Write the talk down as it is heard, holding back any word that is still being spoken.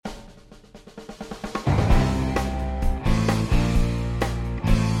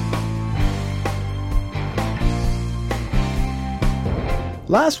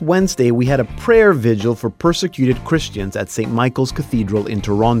Last Wednesday, we had a prayer vigil for persecuted Christians at St. Michael's Cathedral in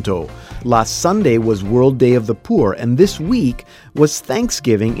Toronto. Last Sunday was World Day of the Poor, and this week was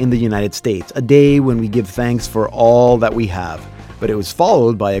Thanksgiving in the United States, a day when we give thanks for all that we have. But it was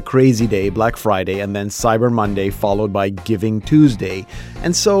followed by a crazy day, Black Friday, and then Cyber Monday, followed by Giving Tuesday.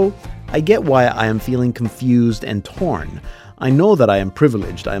 And so, I get why I am feeling confused and torn. I know that I am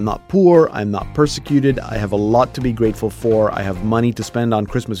privileged. I am not poor. I am not persecuted. I have a lot to be grateful for. I have money to spend on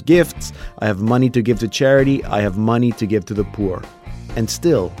Christmas gifts. I have money to give to charity. I have money to give to the poor. And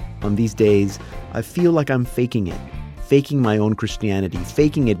still, on these days, I feel like I'm faking it. Faking my own Christianity.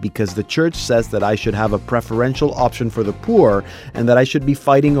 Faking it because the church says that I should have a preferential option for the poor and that I should be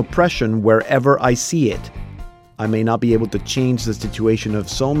fighting oppression wherever I see it. I may not be able to change the situation of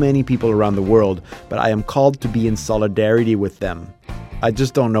so many people around the world, but I am called to be in solidarity with them. I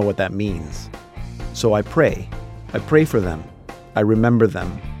just don't know what that means. So I pray. I pray for them. I remember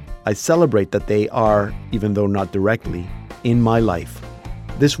them. I celebrate that they are, even though not directly, in my life.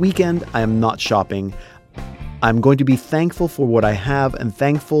 This weekend, I am not shopping. I'm going to be thankful for what I have and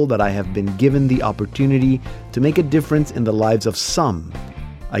thankful that I have been given the opportunity to make a difference in the lives of some.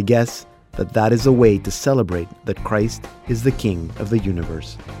 I guess that is a way to celebrate that Christ is the King of the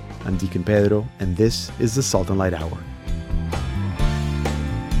universe. I'm Deacon Pedro, and this is the Salt and Light Hour.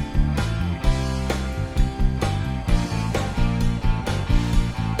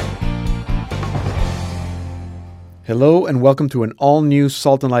 Hello, and welcome to an all-new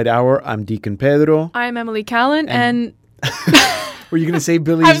Salt and Light Hour. I'm Deacon Pedro. I'm Emily Callan, and were you going to say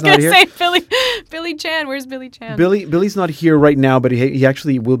Billy's I was not here? going to say Billy Chan. Where's Billy Chan? Billy's not here right now, but he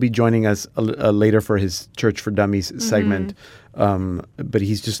actually will be joining us later for his Church for Dummies segment. But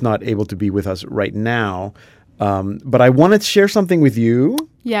he's just not able to be with us right now. But I want to share something with you.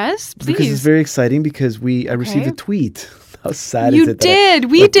 Yes, please. Because it's very exciting because I received a tweet. How sad you is it?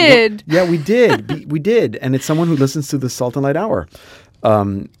 Did. We did. Yeah, we did. We did. And it's someone who listens to the Salt and Light Hour.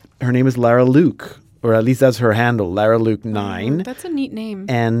 Her name is Lara Luke. Or at least that's her handle, Lara Luke 9. That's a neat name.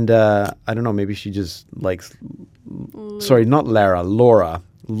 And I don't know, maybe she just likes... Sorry, not Lara, Laura.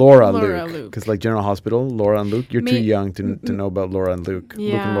 Laura Luke. Because like General Hospital, Laura and Luke. You're too young to know about Laura and Luke.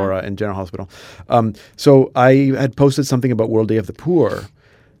 Yeah. Luke and Laura and General Hospital. So I had posted something about World Day of the Poor.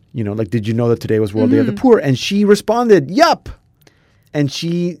 You know, like, did you know that today was World Day of the Poor? And she responded, yup. And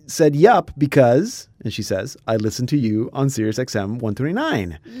she said, yup, because, and she says, I listened to you on Sirius XM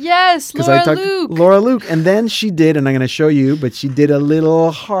 129. Yes, Laura Luke. And then she did, and I'm going to show you, but she did a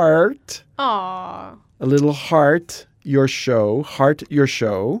little heart. Aww. A little heart, your show,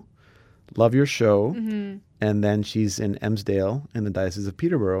 love your show. Mm-hmm. And then she's in Emsdale in the Diocese of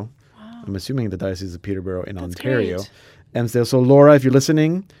Peterborough. Wow. I'm assuming the Diocese of Peterborough in Ontario. Great. Emsdale. So Laura, if you're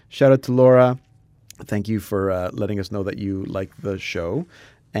listening, shout out to Laura. Thank you for letting us know that you like the show.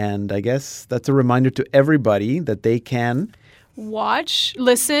 And I guess that's a reminder to everybody that they can...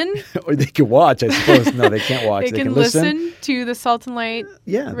 listen. Or they can watch, I suppose. No, they can't watch. They can listen to the Salt and Light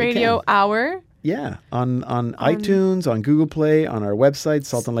Radio Hour. Yeah, on iTunes, on Google Play, on our website,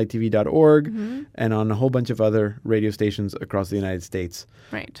 saltandlighttv.org, and on a whole bunch of other radio stations across the United States.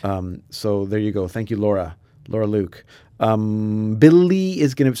 Right. So there you go. Thank you, Laura Luke. Billy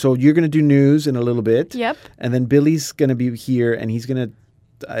is going to... So you're going to do news in a little bit. Yep. And then Billy's going to be here, and he's going to...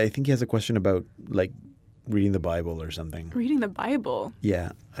 I think he has a question about, like, reading the Bible or something. Reading the Bible?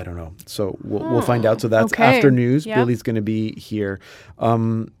 Yeah, I don't know. So we'll find out. So that's after news. Yep. Billy's going to be here.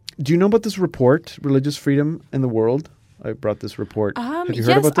 Do you know about this report, Religious Freedom in the World? I brought this report. Have you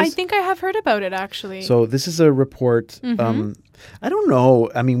heard about this? I think I have heard about it, actually. So this is a report. I don't know.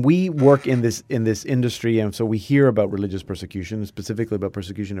 I mean, we work in this industry, and so we hear about religious persecution, specifically about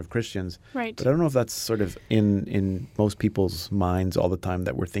persecution of Christians. Right. But I don't know if that's sort of in most people's minds all the time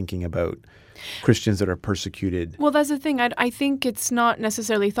that we're thinking about Christians that are persecuted. Well, that's the thing. I think it's not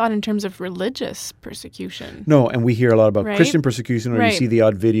necessarily thought in terms of religious persecution. No, and we hear a lot about Christian persecution, or you see the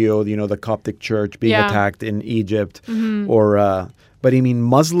odd video, the Coptic church being attacked in Egypt, or... But I mean,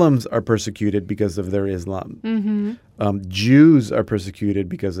 Muslims are persecuted because of their Islam. Jews are persecuted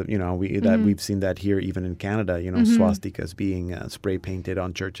because of, we've seen that here even in Canada, swastikas being spray painted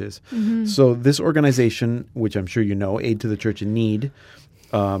on churches. So this organization, which I'm sure you know, Aid to the Church in Need,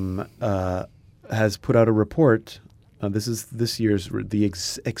 has put out a report. This is this year's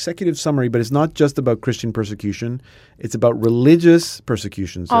executive summary, but it's not just about Christian persecution. It's about religious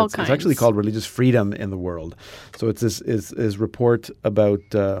persecution. So it's actually called Religious Freedom in the World. So it's this report about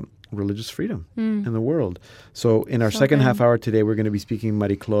religious freedom in the world. So in our second half hour today, we're going to be speaking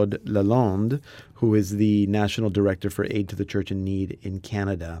Marie-Claude Lalonde, who is the National Director for Aid to the Church in Need in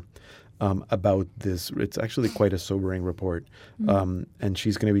Canada. about this. It's actually quite a sobering report. And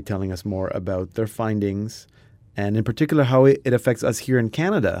she's going to be telling us more about their findings and in particular how it affects us here in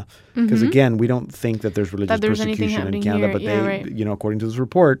Canada. Because again, we don't think that there's religious persecution in Canada, but they, according to this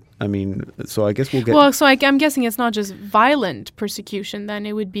report, I mean, so I guess we'll get... Well, so I'm guessing it's not just violent persecution then.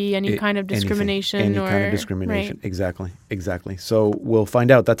 It would be any kind of discrimination. Any kind of discrimination. Right. Exactly. So we'll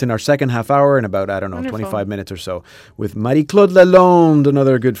find out. That's in our second half hour in about, 25 minutes or so with Marie-Claude Lalonde,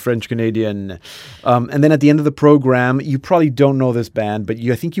 another good French-Canadian. And then at the end of the program, you probably don't know this band, but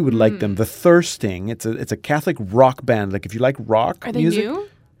I think you would like them. The Thirsting. It's a Catholic rock band. Like if you like rock music. Are they new?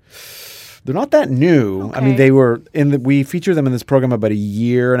 They're not that new. Okay. I mean, they were we featured them in this program about a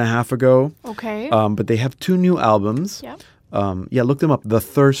year and a half ago. Okay. But they have 2 new albums. Yep. Look them up. The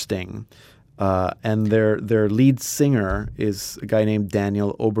Thirsting. And their lead singer is a guy named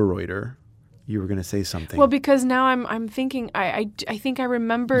Daniel Oberreuter. You were going to say something. Well, because now I'm thinking, I think I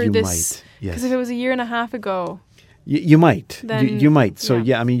remember you this. Might, yes. Because if it was a year and a half ago. You might. Then, you might. So,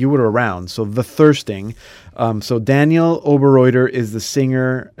 I mean, you were around. So, The Thirsting. So, Daniel Oberreuter is the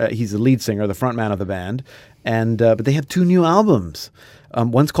singer. He's the lead singer, the front man of the band. And but they have 2 new albums.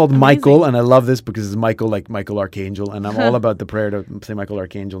 One's called Michael, and I love this because it's Michael, like Michael Archangel. And I'm all about the prayer to say Michael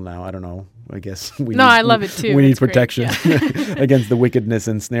Archangel now. I don't know. I guess I love it too. We need protection against the wickedness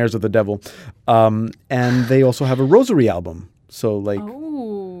and snares of the devil. And they also have a Rosary album. So, like...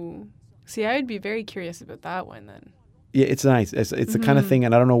 Oh. See, I would be very curious about that one then. Yeah, it's nice. It's the kind of thing,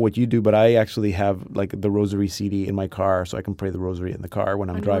 and I don't know what you do, but I actually have like the Rosary CD in my car, so I can pray the Rosary in the car when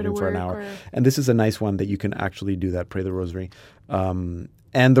I'm driving for an hour. And this is a nice one that you can actually do that, pray the Rosary. And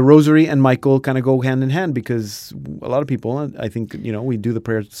the Rosary and Michael kind of go hand in hand because a lot of people, I think, we do the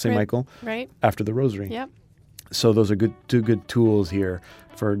prayer to St. Michael after the Rosary. Yep. So those are two good tools here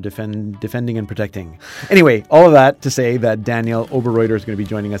for defending and protecting. Anyway, all of that to say that Daniel Oberreuter is going to be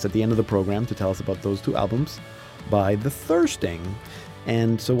joining us at the end of the program to tell us about those 2 albums by The Thirsting.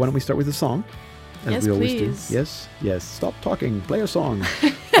 And so why don't we start with a song? As we always please. do. Yes. Stop talking. Play a song.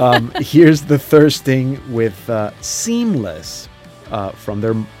 Here's The Thirsting with Seamless from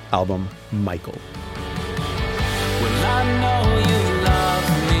their album Michael. Well, I know you love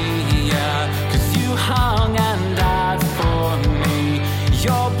me, yeah, 'cause you hung and died for me.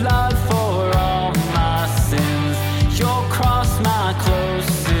 Your blood for all my sins, your cross my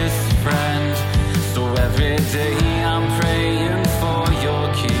closest friend. So every day I'm praying for your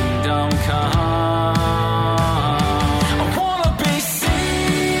kingdom come. I wanna be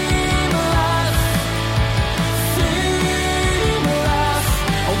seamless, seamless.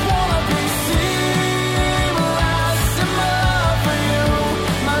 I wanna be seamless in my love for you,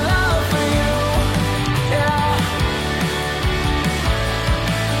 my love for you, yeah.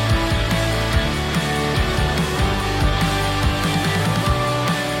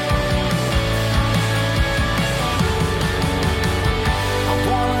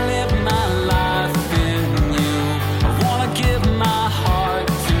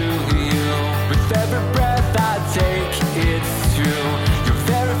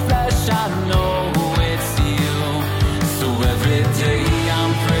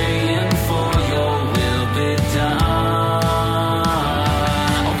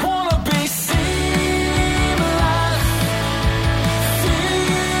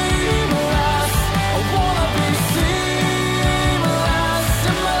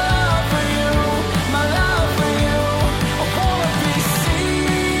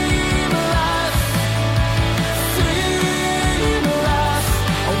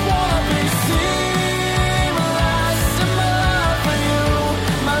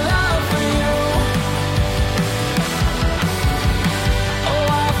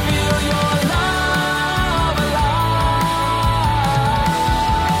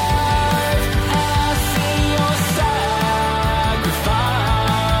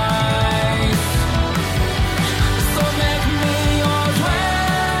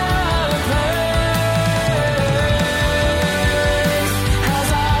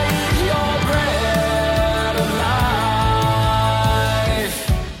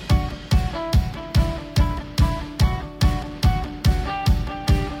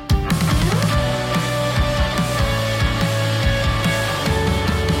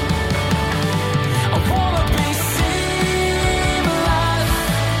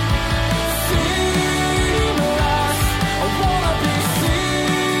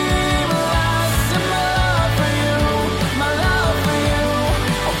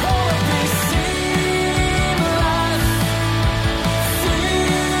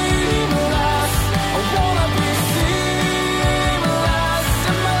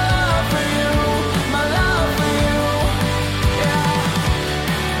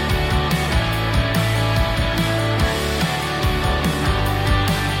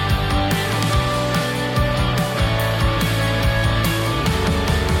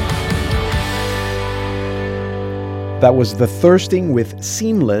 That was The Thirsting with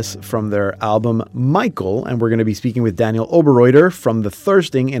Seamless from their album Michael, and we're going to be speaking with Daniel Oberreuter from The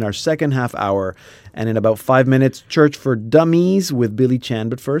Thirsting in our second half hour. And in about 5 minutes, Church for Dummies with Billy Chan.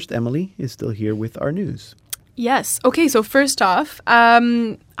 But first, Emily is still here with our news. Yes. Okay, so first off, I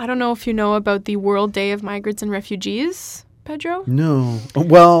don't know if you know about the World Day of Migrants and Refugees, Pedro? No.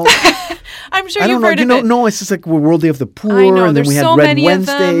 Well, I'm sure I you've don't know. heard of it. No, it's just like World Day of the Poor, I know, and then there's we had so Red many of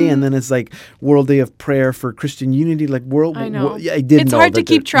Wednesday, them. and then it's like World Day of Prayer for Christian Unity, like I know. Yeah, I did it's know hard to that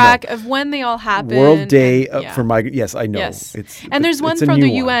keep there- track no. of when they all happen. World Day and- yeah. for migrants. Yes, I know. Yes. It's, And there's one it's a from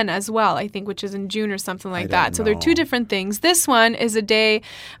the new one. UN as well, I think, which is in June or something like I that. don't So they're two know. different things. This one is a day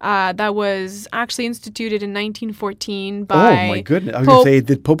that was actually instituted in 1914 by Oh my goodness! I was Pope- going to say,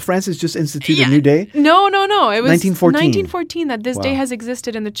 did Pope Francis just institute Yeah. a new day? No. It was 1914. that this day Wow. has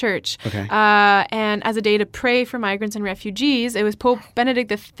existed in the church. Okay. And as a day to pray for migrants and refugees, it was Pope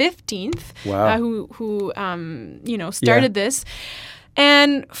Benedict XV Wow. who started this.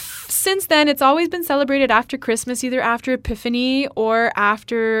 And since then, it's always been celebrated after Christmas, either after Epiphany or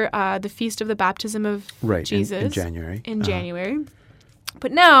after the Feast of the Baptism of Right, Jesus. in January. In Uh-huh. January.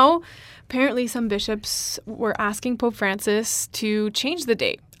 But now, apparently some bishops were asking Pope Francis to change the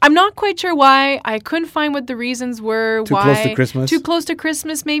date. I'm not quite sure why. I couldn't find what the reasons were. Too why. close to Christmas? Too close to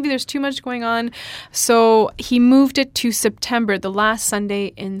Christmas, maybe. There's too much going on. So he moved it to September, the last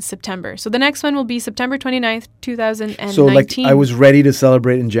Sunday in September. So the next one will be September 29th, 2019. So, like, I was ready to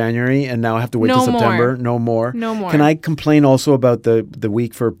celebrate in January, and now I have to wait No till September. more. No more. No more. Can I complain also about the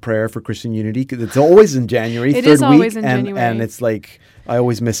week for prayer for Christian unity? Because it's always in January, It third is always week, in and January. it's like I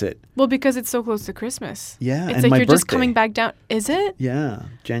always miss it. Well, because it's so close to Christmas. Yeah, It's and like my you're just birthday. coming back down. Is it? Yeah,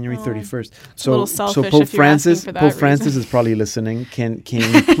 January 31st. a little selfish Pope if you're asking Francis, for that Pope Francis reason. is probably listening. Can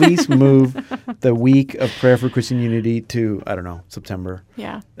you please move the week of prayer for Christian unity to, I don't know, September?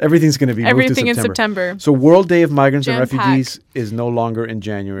 Yeah. Everything's going to be Everything in moved to September. So World Day of Migrants and Jam-packed. Refugees is no longer in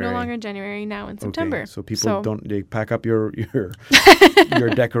January. No longer in January, now in September. Okay, so people they pack up your your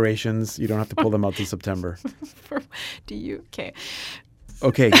decorations. You don't have to pull them out till September. Okay.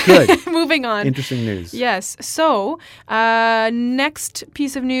 Okay, good. Moving on. Interesting news. Yes. So, next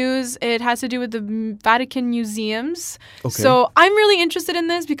piece of news, it has to do with the Vatican museums. Okay. So, I'm really interested in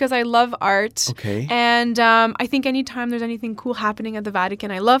this because I love art. Okay. And I think anytime there's anything cool happening at the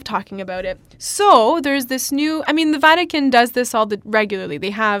Vatican, I love talking about it. So, there's this new, the Vatican does this regularly. They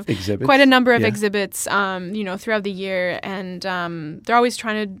have Exhibits? quite a number of Yeah. exhibits, throughout the year. And they're always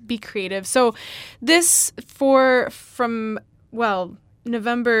trying to be creative. So, this from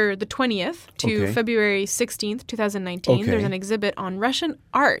November the 20th to Okay. February 16th, 2019, Okay. there's an exhibit on Russian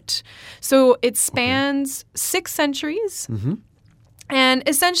art. So it spans 6 centuries. Mm-hmm. And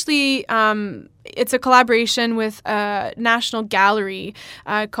essentially, it's a collaboration with a national gallery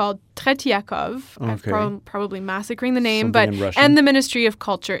called Tretiakov. Okay. I'm probably massacring the name, Something in Russian. and the Ministry of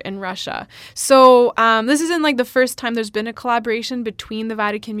Culture in Russia. So this isn't like the first time there's been a collaboration between the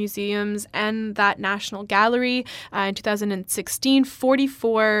Vatican museums and that national gallery. In 2016,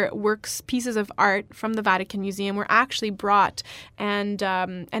 44 pieces of art from the Vatican Museum were actually brought and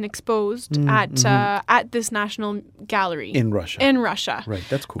exposed at this national gallery In Russia. In Russia. Right,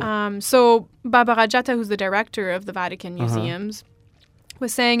 that's cool. So Barbara Jatta, who's the director of the Vatican Museums,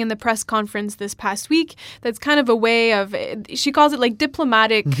 was saying in the press conference this past week that's kind of a way of, she calls it like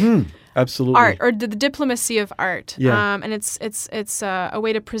diplomatic Absolutely. art, or the diplomacy of art. Yeah. And it's a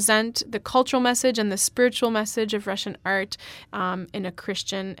way to present the cultural message and the spiritual message of Russian art in a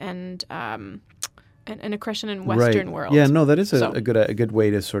Christian and Western world. Yeah, no, that is So- a good way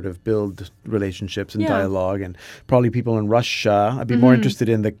to sort of build relationships and Yeah. dialogue, and probably people in Russia. I'd be more interested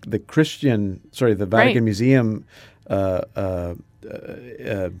in the the Vatican Right. Museum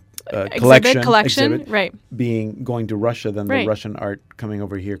collection, collection, right. going to Russia than the Right. Russian art coming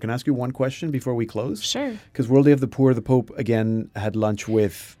over here. Can I ask you one question before we close? Sure. Because World Day of the Poor, the Pope again had lunch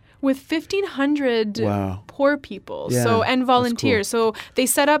with. With 1,500 Wow. poor people, Yeah, and that's volunteers. So they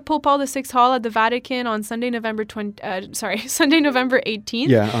set up Pope Paul VI Hall at the Vatican on Sunday, November 18th.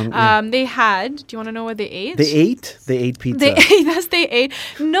 Yeah, They had. Do you want to know what they ate? They ate pizza. They ate. Yes, they ate.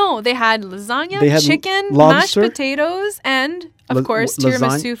 No, they had lasagna, They had chicken, lobster? mashed potatoes, and of course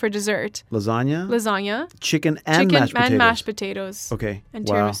tiramisu for dessert. Lasagna, chicken, and mashed potatoes. Okay. And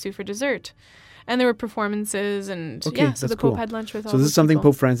Wow. tiramisu for dessert. And there were performances, and Okay, so that's the Pope cool. had lunch with all So this those is something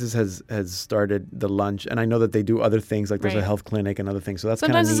people. Pope Francis has started, the lunch, and I know that they do other things, like there's a Right. health clinic and other things. So that's kind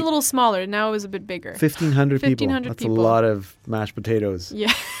of Sometimes neat. it's a little smaller. Now it was a bit bigger. 1,500 people. 1,500 That's people. a lot of mashed potatoes.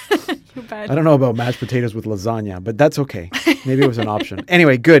 Yeah. You bet. I don't know about mashed potatoes with lasagna, but that's okay. Maybe it was an option.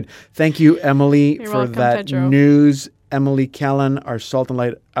 Anyway, good. Thank you, Emily, You're for welcome, that Pedro. news. Emily Callan, our Salt and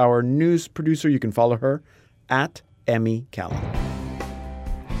Light Hour news producer. You can follow her at Emmy Callum.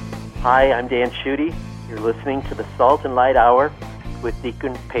 Hi, I'm Dan Schutte. You're listening to the Salt and Light Hour with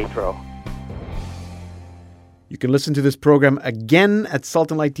Deacon Pedro. You can listen to this program again at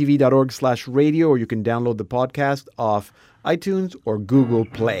saltandlighttv.org/radio, or you can download the podcast off iTunes or Google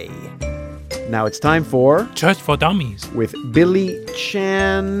Play. Now it's time for Church for Dummies. with Billy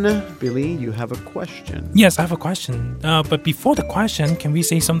Chan. Billy, you have a question. Yes, I have a question. But before the question, can we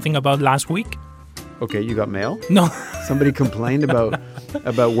say something about last week? Okay, you got mail? No. Somebody complained about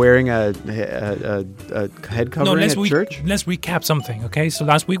wearing a head covering at church? Let's recap something, okay? So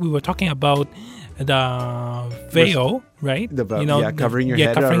last week we were talking about the veil, right? Covering your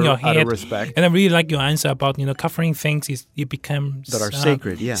head out of respect. And I really like your answer about, covering things it becomes that are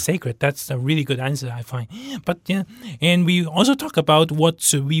sacred, sacred. That's a really good answer, I find. But and we also talk about what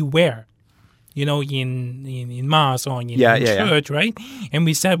should we wear, in mass or in church, right? And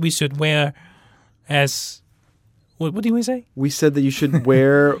we said we should wear as what did we say? We said that you should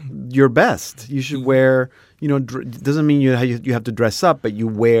wear your best. You should wear, doesn't mean you have to dress up, but you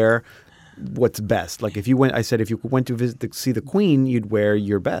wear what's best. Like if you went to see the Queen, you'd wear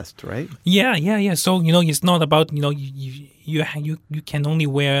your best, right? Yeah. So it's not about you can only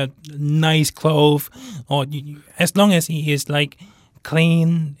wear nice clothes, or as long as he is like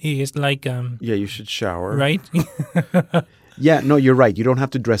clean, he is like you should shower, right? Yeah, no, you're right. You don't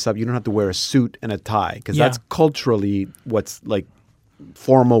have to dress up. You don't have to wear a suit and a tie, because that's culturally what's like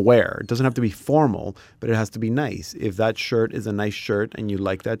formal wear. It doesn't have to be formal, but it has to be nice. If that shirt is a nice shirt and you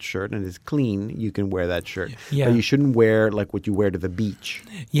like that shirt and it's clean, you can wear that shirt. Yeah. But you shouldn't wear like what you wear to the beach.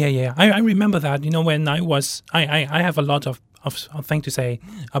 Yeah. I remember that. When I was, I have a lot of things to say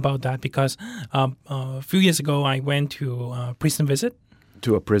about that, because a few years ago I went to a prison visit.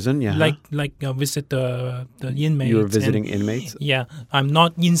 To a prison, yeah. Like visit the inmates. You were visiting inmates? Yeah, I'm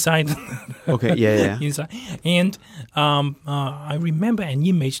not inside. Okay, yeah. Inside. And I remember an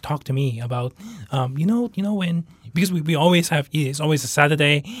inmate talked to me about, when, because we always have, it's always a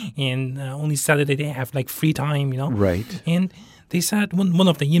Saturday, and only Saturday they have like free time, Right. And they said, one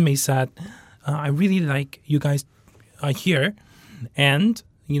of the inmates said, I really like you guys are here, and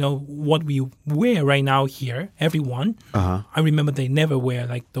what we wear right now here, everyone. I remember they never wear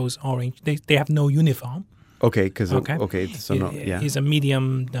like those orange. They have no uniform. Okay, because it's a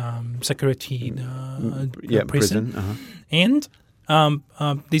medium security prison. And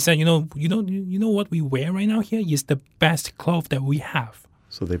they said, what we wear right now here is the best clothes that we have.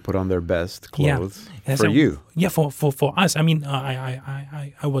 So they put on their best clothes for you. Yeah, for us. I mean,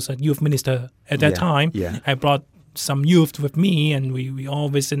 I was a youth minister at that time. Yeah. I brought some youth with me, and we all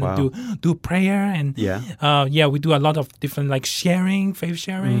visit and do prayer, and we do a lot of different like faith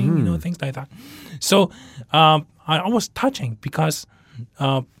sharing, things like that. So I was touching, because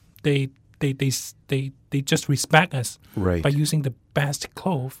they just respect us by using the best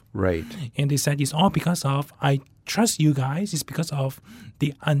clothes. Right. And they said it's all because of I trust you guys. It's because of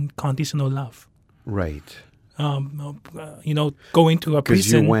the unconditional love. Right. Going to a prison.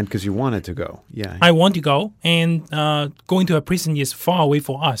 Because you went because you wanted to go. Yeah. I want to go, and going to a prison is far away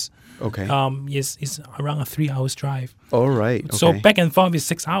for us. Okay. It's around a 3 hours drive. All right. Okay. So back and forth is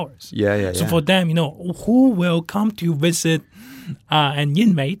 6 hours. Yeah. So for them, who will come to visit an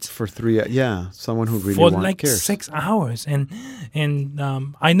inmate for someone who really for like cares. 6 hours, and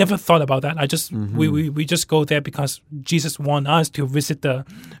I never thought about that. I just we just go there because Jesus wants us to visit the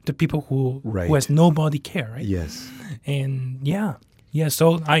people who has nobody care, right? Yes. And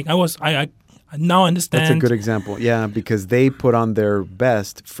so I now understand. That's a good example. Yeah, because they put on their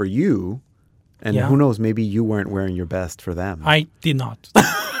best for you, and who knows, maybe you weren't wearing your best for them. I did not.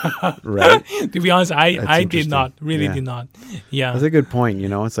 Right. To be honest, I did not. Really did not. Yeah. That's a good point.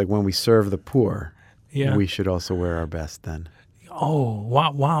 It's like when we serve the poor, Yeah. We should also wear our best then. Oh,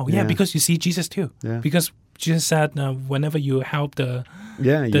 wow. Yeah, because you see Jesus too. Yeah. Because Jesus said, whenever you help the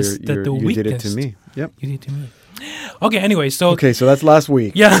you weakest, did it to me. Yep. You did it to me. Okay, anyway, so that's last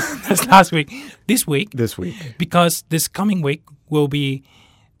week. Yeah, that's last week. This week. Because this coming week will be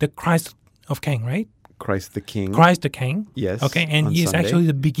the Christ of King, right? Christ the King. Christ the King. Yes. Okay, and he is Sunday. actually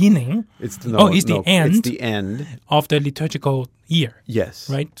the beginning. It's the end. It's the end of the liturgical year. Yes.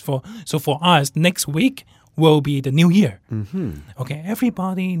 Right. So for us, next week will be the new year. Mm-hmm. Okay,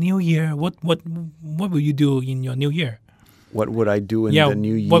 everybody, new year. What will you do in your new year? What would I do in the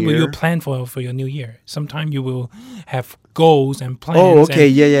new year? What will you plan for your new year? Sometime you will have goals and plans. Oh, okay,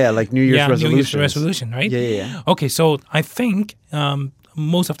 like New Year's resolutions. New Year's resolution, right? Yeah. Okay, so I think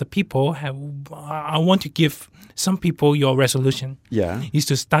most of the people I want to give some people your resolution. Yeah. Is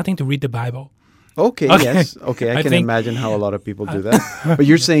to starting to read the Bible. Okay, yes. Okay, I can imagine how a lot of people do that. But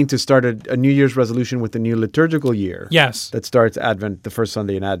you're saying to start a New Year's resolution with the new liturgical year. Yes. That starts Advent, the first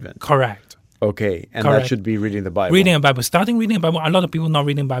Sunday in Advent. Correct. Okay, and Correct. that should be reading the Bible. Reading a Bible. Starting reading a Bible. A lot of people not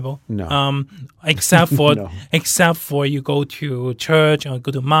reading Bible. No. Except for No. except for you go to church or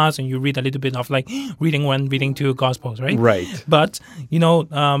go to mass and you read a little bit of like reading two gospels, right? Right. But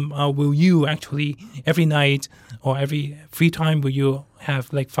will you actually every night or every free time will you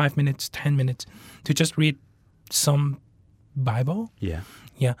have like 5 minutes, 10 minutes to just read some Bible? Yeah.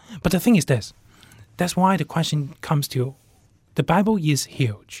 Yeah. But the thing is this. That's why the question comes to the Bible is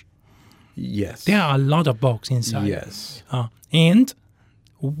huge. Yes. There are a lot of books inside. Yes. And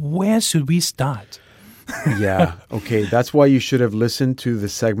where should we start? Yeah. Okay. That's why you should have listened to the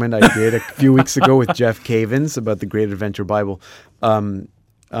segment I did a few weeks ago with Jeff Cavins about the Great Adventure Bible.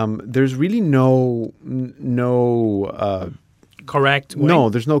 There's really no Correct way? No,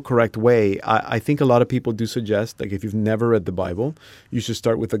 there's no correct way. I think a lot of people do suggest, like if you've never read the Bible, you should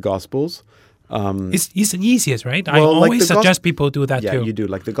start with the Gospels. It's the easiest, right? I Well, like always the suggest people do that Yeah, too. you do.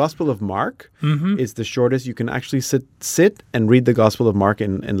 Like the Gospel of Mark is the shortest. You can actually sit and read the Gospel of Mark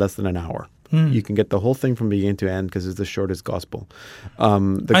in less than an hour. You can get the whole thing from beginning to end because it's the shortest Gospel. I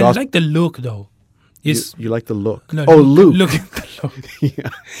like the look though. You like the look. No, Luke. Look at the look. Yeah.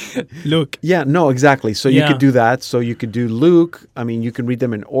 Look. Yeah, no, exactly. So you Yeah. could do that. So you could do Luke. I mean, you can read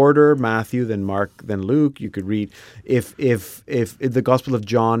them in order: Matthew, then Mark, then Luke. You could read if the Gospel of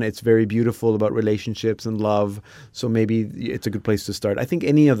John, it's very beautiful about relationships and love. So maybe it's a good place to start. I think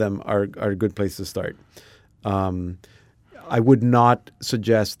any of them are a good place to start. I would not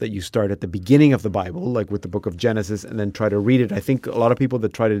suggest that you start at the beginning of the Bible, like with the book of Genesis, and then try to read it. I think a lot of people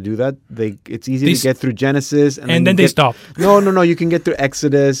that try to do that, it's easy to get through Genesis. And then they stop. No. You can get through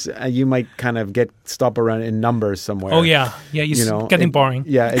Exodus. You might kind of stop around in Numbers somewhere. Oh, yeah. Yeah, getting boring.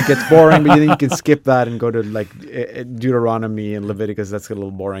 Yeah, it gets boring, but then you can skip that and go to like Deuteronomy and Leviticus. That's a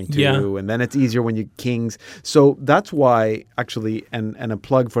little boring too. Yeah. And then it's easier when you Kings. So that's why, actually, and a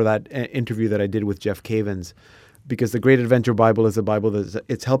plug for that interview that I did with Jeff Cavins, because the Great Adventure Bible is a Bible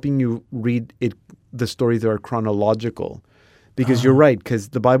it's helping you read the stories that are chronological. Because you're right, because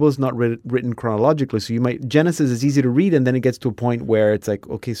the Bible is not written chronologically. So Genesis is easy to read, and then it gets to a point where it's like,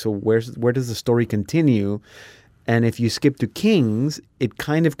 okay, so where does the story continue? And if you skip to Kings, it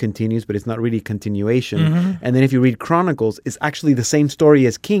kind of continues, but it's not really a continuation. And then if you read Chronicles, it's actually the same story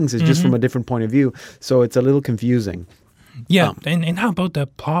as Kings, it's just from a different point of view. So it's a little confusing. Yeah, and how about the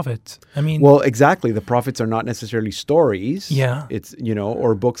prophets? I mean, well, exactly. The prophets are not necessarily stories. Yeah, it's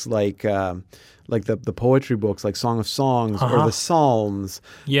or books like the poetry books, like Song of Songs or the Psalms.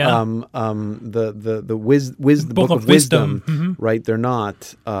 Yeah, the book of wisdom. Right? They're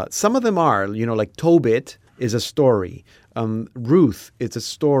not. Some of them are. Like Tobit is a story. Ruth, it's a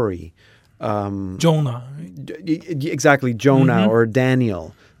story. Jonah. Exactly, Jonah or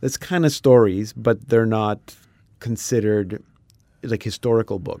Daniel. That's kind of stories, but they're not considered like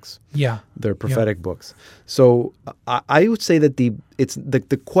historical books. Yeah, they're prophetic books. So I would say that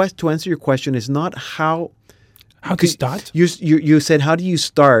the quest to answer your question is not how to start. You said how do you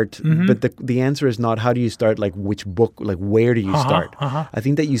start, but the answer is not how do you start. Like which book, like where do you start? I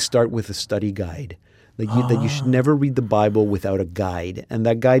think that you start with a study guide. That you should never read the Bible without a guide, and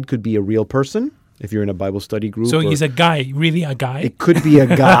that guide could be a real person. If you're in a Bible study group. So he's a guy, really a guy? It could be a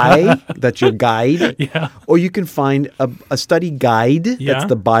guy that's your guide. Yeah. Or you can find a study guide that's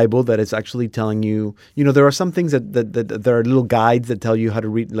the Bible that is actually telling you, there are some things that there are little guides that tell you how to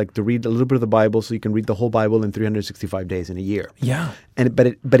read, like to read a little bit of the Bible so you can read the whole Bible in 365 days in a year. Yeah.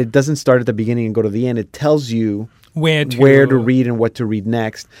 But it doesn't start at the beginning and go to the end. It tells you where to read and what to read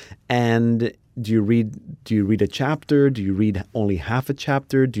next. And do you read a chapter? Do you read only half a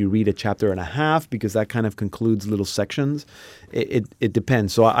chapter? Do you read a chapter and a half? Because that kind of concludes little sections. It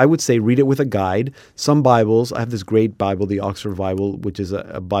depends. So I would say read it with a guide. Some Bibles, I have this great Bible, the Oxford Bible, which is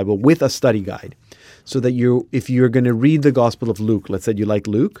a Bible with a study guide. So that if you're going to read the Gospel of Luke, let's say you like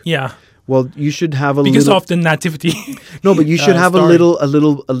Luke. Yeah. Well, you should have because of the nativity. No, but you should have a little.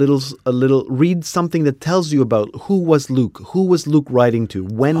 Read something that tells you about who was Luke writing to,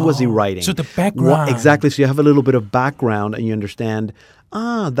 when was he writing. So the background. Exactly. So you have a little bit of background, and you understand.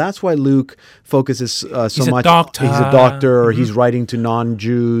 That's why Luke focuses so much. He's a doctor, or he's writing to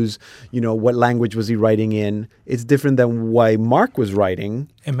non-Jews. What language was he writing in? It's different than why Mark was writing.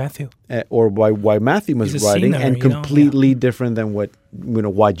 And Matthew. Or why Matthew was writing, and completely different than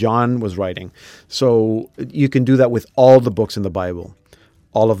why John was writing. So you can do that with all the books in the Bible,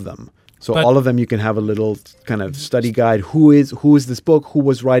 all of them. So all of them, you can have a little kind of study guide. Who is this book? Who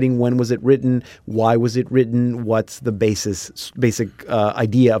was writing? When was it written? Why was it written? What's the basic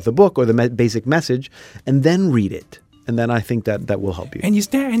idea of the book or the basic message? And then read it. And then I think that will help you. And is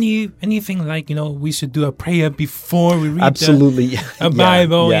there anything like, we should do a prayer before we read absolutely. a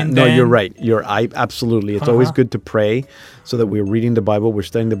Bible? Yeah. And no, then... you're right. Absolutely. It's always good to pray so that we're reading the Bible, we're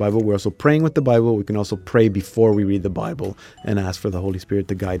studying the Bible, we're also praying with the Bible. We can also pray before we read the Bible and ask for the Holy Spirit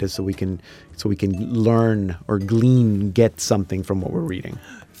to guide us so we can learn or get something from what we're reading.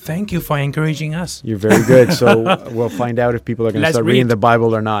 Thank you for encouraging us. You're very good. So we'll find out if people are going to start reading the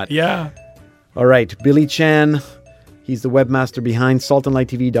Bible or not. Yeah. All right. Billy Chan. He's the webmaster behind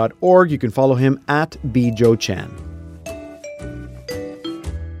saltandlighttv.org. You can follow him at bjoechan.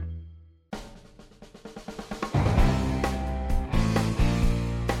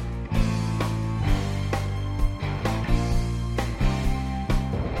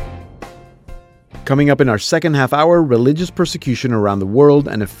 Coming up in our second half hour, religious persecution around the world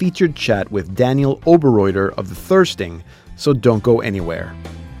and a featured chat with Daniel Oberreuter of The Thirsting. So don't go anywhere.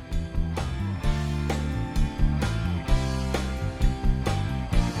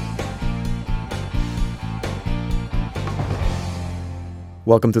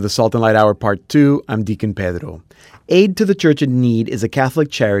 Welcome to the Salt and Light Hour Part 2. I'm Deacon Pedro. Aid to the Church in Need is a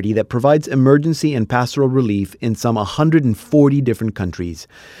Catholic charity that provides emergency and pastoral relief in some 140 different countries.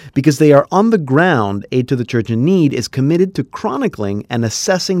 Because they are on the ground, Aid to the Church in Need is committed to chronicling and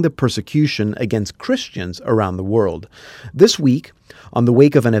assessing the persecution against Christians around the world. This week, on the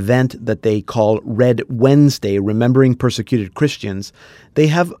wake of an event that they call Red Wednesday, Remembering Persecuted Christians, they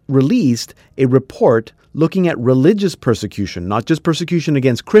have released a report looking at religious persecution, not just persecution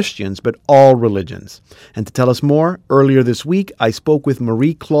against Christians, but all religions. And to tell us more, earlier this week, I spoke with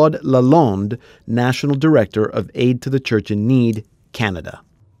Marie-Claude Lalonde, National Director of Aid to the Church in Need, Canada.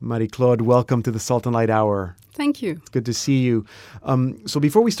 Marie-Claude, welcome to the Salt and Light Hour. Thank you. It's good to see you. So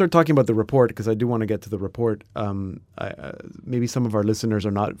before we start talking about the report, because I do want to get to the report, maybe some of our listeners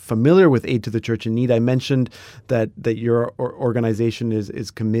are not familiar with Aid to the Church in Need. I mentioned that your organization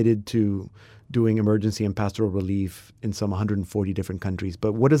is committed to doing emergency and pastoral relief in some 140 different countries.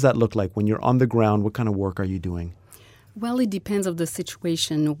 But what does that look like when you're on the ground? What kind of work are you doing? Well, it depends on the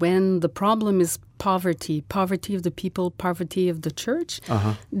situation. When the problem is poverty of the people, poverty of the church,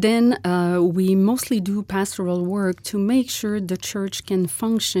 then we mostly do pastoral work to make sure the church can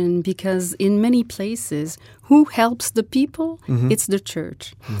function, because in many places, who helps the people? It's the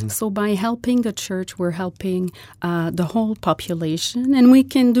church. So by helping the church, we're helping the whole population, and we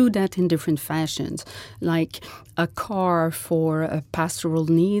can do that in different fashions, like a car for pastoral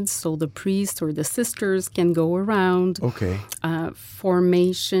needs, so the priest or the sisters can go around. Okay.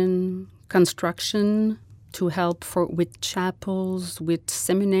 Formation, construction to help with chapels, with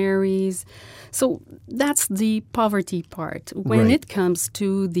seminaries. So that's the poverty part. When it comes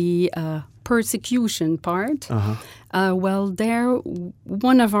to the persecution part, well, there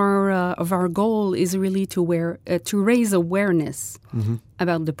one of our goal is really to raise awareness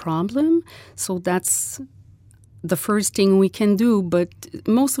about the problem. So that's the first thing we can do, but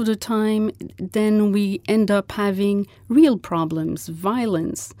most of the time, then we end up having real problems,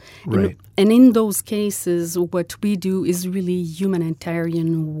 violence. Right. And in those cases, what we do is really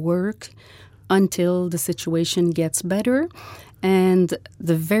humanitarian work until the situation gets better. And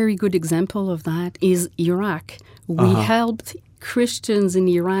the very good example of that is Iraq. We helped Christians in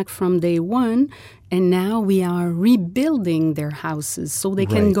Iraq from day one, and now we are rebuilding their houses so they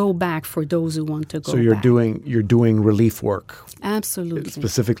can go back for those who want to go back. So you're doing relief work. Absolutely.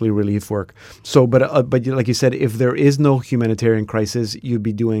 Specifically relief work. So, but like you said, if there is no humanitarian crisis, you'd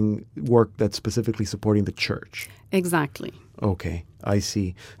be doing work that's specifically supporting the church. Exactly. Okay, I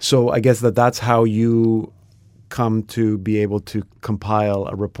see. So I guess that's how you come to be able to compile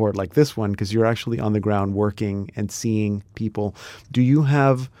a report like this one, because you're actually on the ground working and seeing people. Do you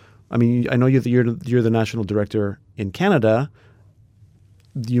have, I mean, I know you're the national director in Canada.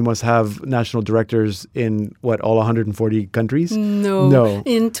 You must have national directors in, all 140 countries? No.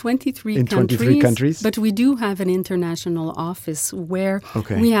 In 23 countries. But we do have an international office where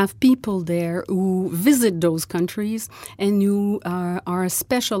we have people there who visit those countries and who are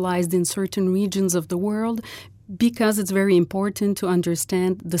specialized in certain regions of the world, because it's very important to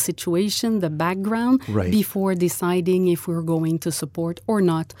understand the situation, the background, before deciding if we're going to support or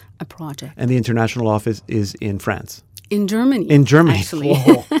not a project. And the international office is in France? In Germany. In Germany. Actually.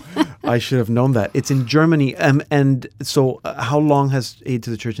 I should have known that. It's in Germany. And so how long has Aid to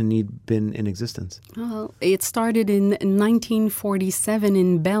the Church in Need been in existence? Well, it started in 1947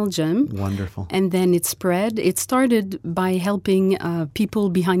 in Belgium. Wonderful. And then it spread. It started by helping people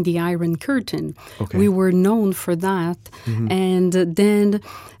behind the Iron Curtain. Okay. We were known for that. And then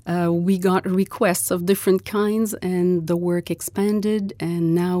we got requests of different kinds, and the work expanded,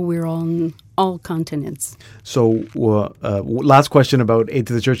 and now we're on all continents. So last question about Aid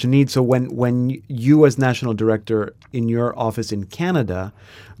to the Church in Need. So when you as National Director in your office in Canada,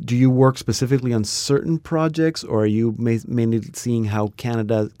 do you work specifically on certain projects, or are you mainly seeing how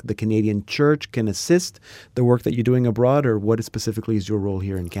Canada, the Canadian Church, can assist the work that you're doing abroad, or what specifically is your role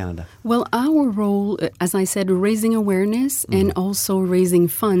here in Canada? Well, our role, as I said, raising awareness and also raising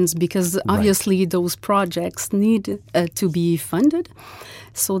funds, because obviously those projects need to be funded.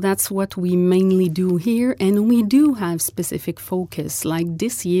 So that's what we mainly do here. And we do have specific focus. Like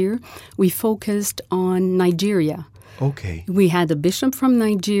this year, we focused on Nigeria. Okay. We had a bishop from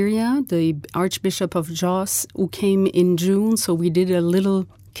Nigeria, the Archbishop of Jos, who came in June. So we did a little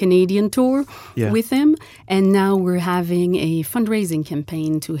Canadian tour with him. And now we're having a fundraising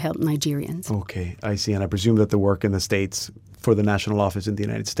campaign to help Nigerians. Okay, I see. And I presume that the work in the States for the national office in the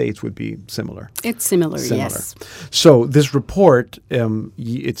United States would be similar. It's similar, yes. So this report,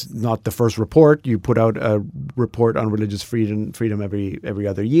 it's not the first report. You put out a report on religious freedom every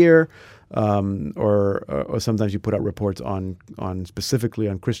other year, or sometimes you put out reports on specifically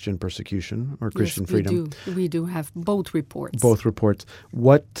on Christian persecution or Christian freedom. We do have both reports. Both reports.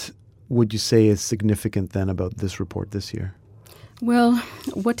 What would you say is significant then about this report this year? Well,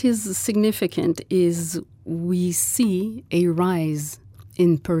 what is significant is we see a rise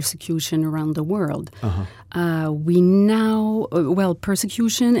in persecution around the world. We now,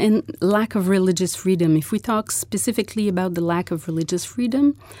 persecution and lack of religious freedom. If we talk specifically about the lack of religious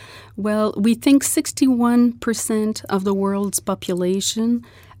freedom, well, we think 61% of the world's population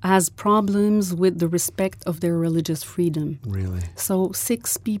has problems with the respect of their religious freedom. Really? So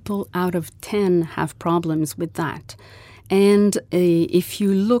 6 people out of 10 have problems with that. And if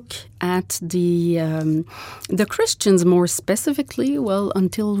you look at the Christians more specifically, well,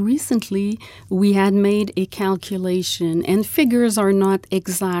 until recently, we had made a calculation, and figures are not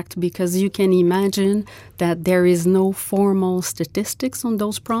exact because you can imagine that there is no formal statistics on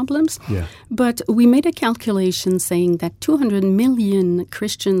those problems. Yeah. But we made a calculation saying that 200 million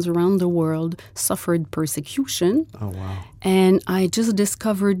Christians around the world suffered persecution. Oh, wow. And I just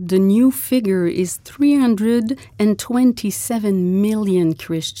discovered the new figure is 327 million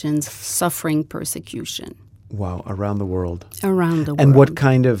Christians suffering persecution. Wow, around the world. Around the world. And what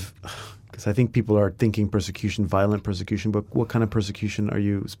kind of, because I think people are thinking persecution, violent persecution, but what kind of persecution are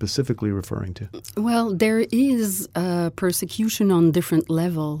you specifically referring to? Well, there is persecution on different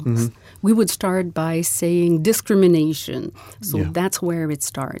levels. We would start by saying discrimination. So that's where it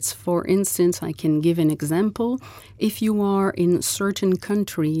starts. For instance, I can give an example. If you are in certain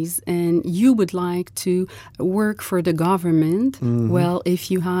countries and you would like to work for the government, well, if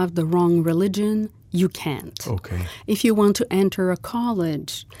you have the wrong religion, you can't. Okay. If you want to enter a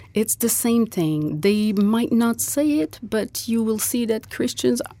college, it's the same thing. They might not say it, but you will see that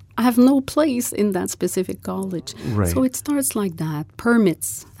Christians have no place in that specific college. Right. So it starts like that.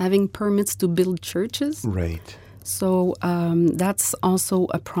 Permits, having permits to build churches. Right. So that's also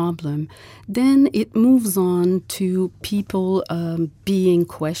a problem. Then it moves on to people being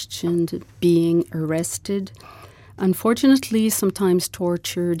questioned, being arrested. Unfortunately, sometimes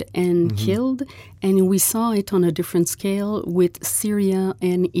tortured and killed. And we saw it on a different scale with Syria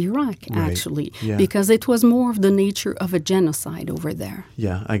and Iraq, actually, because it was more of the nature of a genocide over there.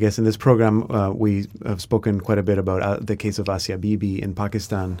 Yeah, I guess in this program, we have spoken quite a bit about the case of Asia Bibi in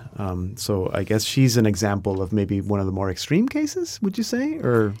Pakistan. So I guess she's an example of maybe one of the more extreme cases, would you say?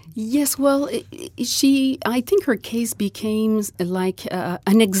 Or yes, well, I think her case became like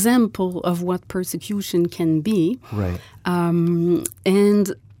an example of what persecution can be. Right.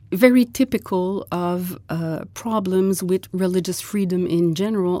 And very typical of problems with religious freedom in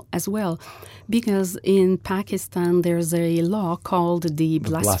general as well. Because in Pakistan, there's a law called the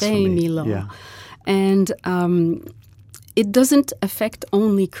blasphemy law. Yeah. And it doesn't affect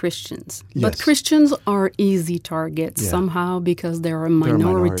only Christians. Yes. But Christians are easy targets somehow because they're a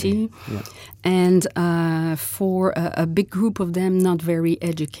minority. Yeah. And for a big group of them, not very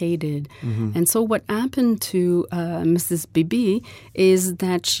educated. And so what happened to Mrs. Bibi is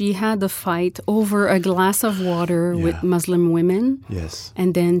that she had a fight over a glass of water with Muslim women. Yes.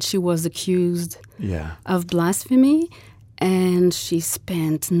 And then she was accused of blasphemy. And she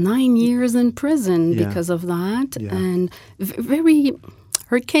spent 9 years in prison because of that. Yeah. And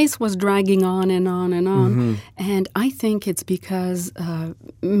her case was dragging on and on and on. And I think it's because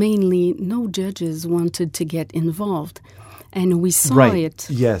mainly no judges wanted to get involved. And we saw it.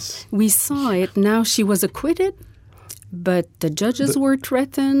 Yes. We saw it. Now she was acquitted, but the judges were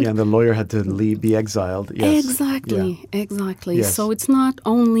threatened. Yeah, and the lawyer had to be exiled. Yes. Exactly. Yes. So it's not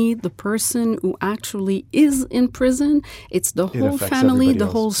only the person who actually is in prison, it's the whole family, the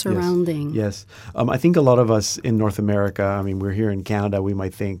whole surrounding. Yes. I think a lot of us in North America, I mean, we're here in Canada, we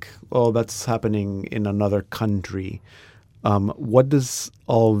might think, oh, that's happening in another country. What does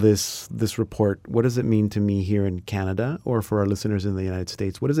all this report, what does it mean to me here in Canada or for our listeners in the United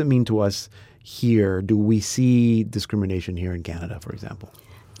States? What does it mean to us here? Do we see discrimination here in Canada, for example?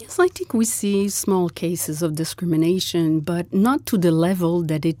 Yes, I think we see small cases of discrimination, but not to the level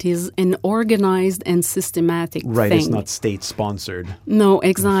that it is an organized and systematic thing. Right, it's not state-sponsored. No,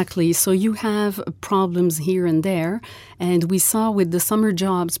 exactly. So you have problems here and there. And we saw with the summer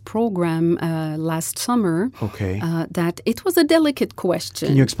jobs program last summer that it was a delicate question.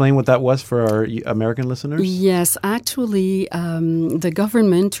 Can you explain what that was for our American listeners? Yes, actually, the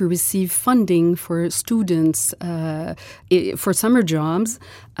government to receive funding for students for summer jobs,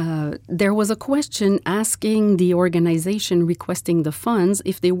 there was a question asking the organization requesting the funds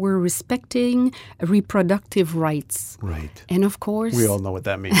if they were respecting reproductive rights. Right. And of course... we all know what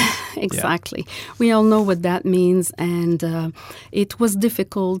that means. Exactly. Yeah. We all know what that means. And it was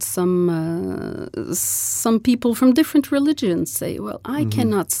difficult. Some people from different religions say, well, I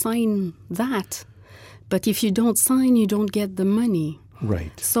cannot sign that. But if you don't sign, you don't get the money.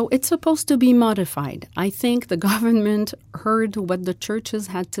 Right. So it's supposed to be modified. I think the government heard what the churches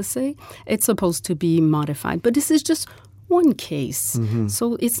had to say. It's supposed to be modified. But this is just one case.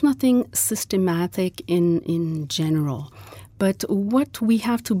 So it's nothing systematic in general. But what we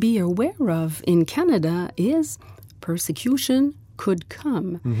have to be aware of in Canada is persecution could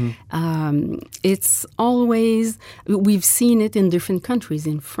come. It's always, we've seen it in different countries,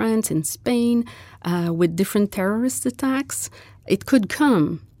 in France, in Spain, with different terrorist attacks. It could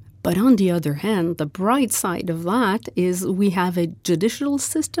come. But on the other hand, the bright side of that is we have a judicial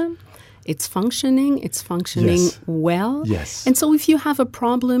system. It's functioning well. Yes. And so if you have a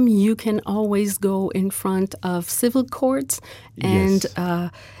problem, you can always go in front of civil courts and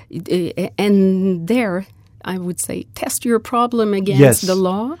there, I would say, test your problem against the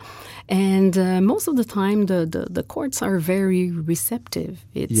law. And most of the time, the courts are very receptive.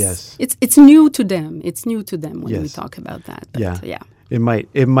 It's new to them. It's new to them when we talk about that. But, yeah. It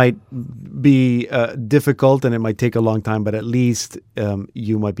might be difficult and it might take a long time, but at least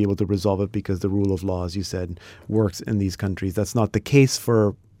you might be able to resolve it because the rule of law, as you said, works in these countries. That's not the case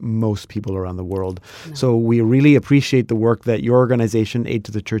for most people around the world. No. So we really appreciate the work that your organization, Aid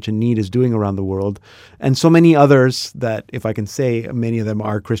to the Church in Need, is doing around the world. And so many others that, if I can say, many of them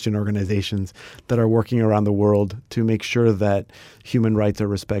are Christian organizations that are working around the world to make sure that human rights are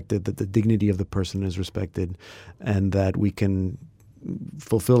respected, that the dignity of the person is respected, and that we can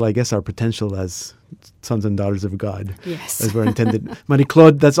fulfill, I guess, our potential as sons and daughters of God, as we're intended.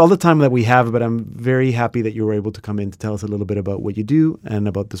 Marie-Claude, that's all the time that we have, but I'm very happy that you were able to come in to tell us a little bit about what you do and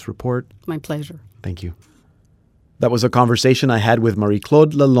about this report. My pleasure. Thank you. That was a conversation I had with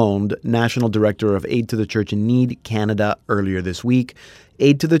Marie-Claude Lalonde, National Director of Aid to the Church in Need Canada, earlier this week.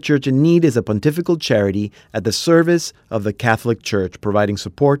 Aid to the Church in Need is a pontifical charity at the service of the Catholic Church, providing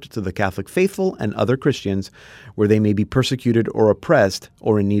support to the Catholic faithful and other Christians where they may be persecuted or oppressed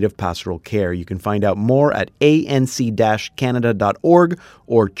or in need of pastoral care. You can find out more at anc-canada.org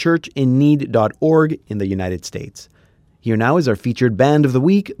or churchinneed.org in the United States. Here now is our featured band of the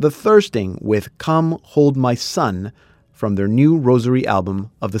week, The Thirsting, with Come Hold My Son, from their new Rosary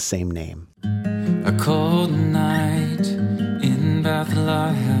album of the same name. A cold night in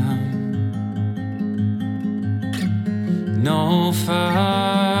Bethlehem, no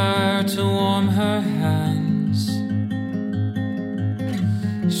fire to warm her hands.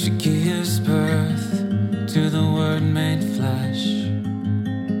 She gives birth to the Word made flesh.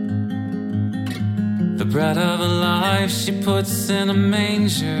 The bread of life she puts in a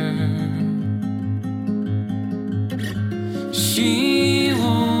manger. She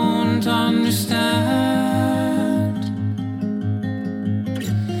won't understand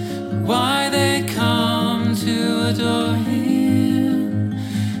why they come to adore Him,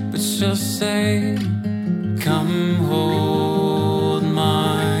 but she'll say, come hold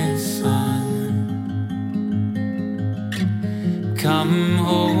my son, come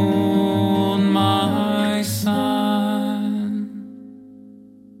hold my son.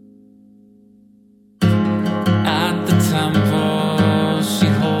 At the temple she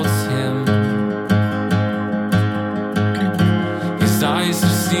holds him, his eyes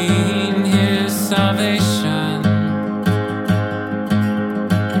seen his salvation.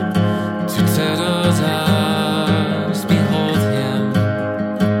 To turtle doves behold him,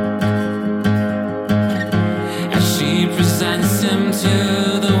 as she presents him to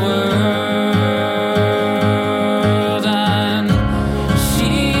the world, and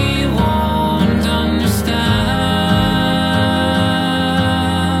she won't understand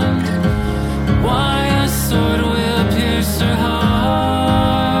why a sword will pierce her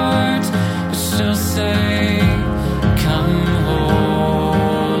heart. But she'll say, "Come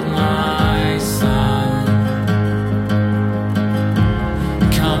hold my son.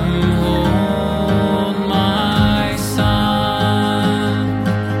 Come hold my son."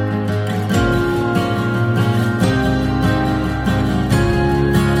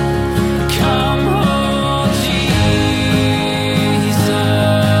 Come hold Jesus.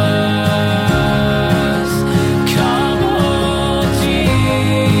 Come hold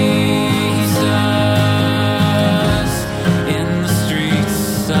Jesus in the streets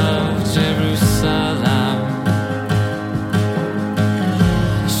of Jerusalem.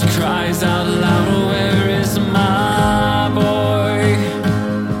 She cries out loud, "Where is my boy?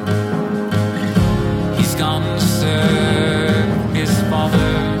 He's gone to serve his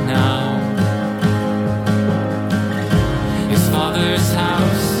father now. His father's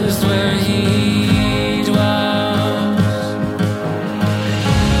house is where he dwells."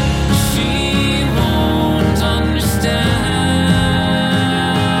 She won't understand.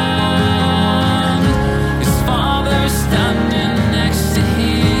 His father's standing next to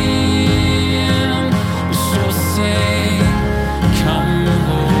him. But she'll say, "Come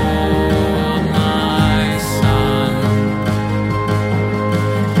hold my son.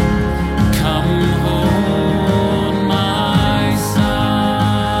 Come hold my son."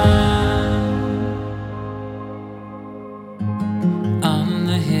 On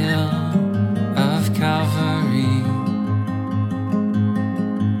the hill of Calvary,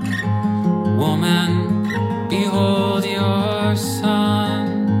 woman, behold your son.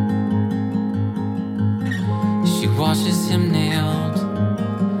 She watches him nailed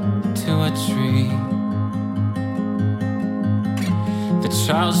to a tree. The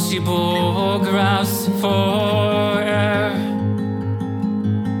child she bore grasps for air.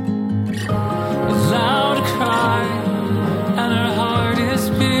 A loud cry, and her heart is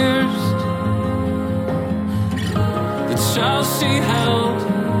pierced. The child she held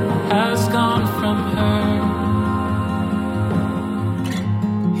has gone from her.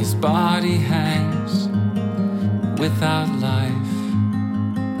 His body hangs without life.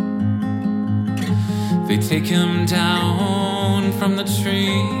 They take him down from the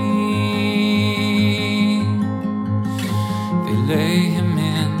tree. They lay him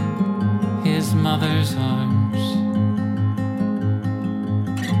in his mother's arms.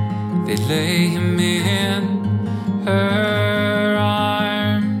 They lay him in her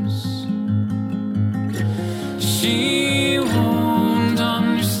arms. She won't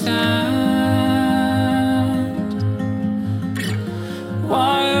understand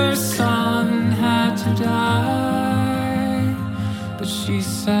why her son had to die. But she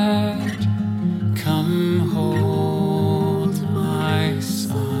said, "Come hold my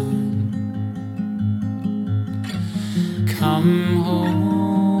son. Come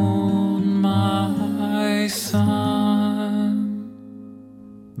hold my son."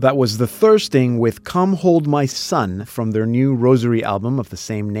 That was The Thirsting with Come Hold My Son from their new Rosary album of the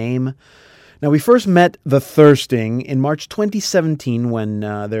same name. Now, we first met The Thirsting in March 2017 when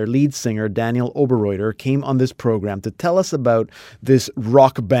their lead singer, Daniel Oberreuter, came on this program to tell us about this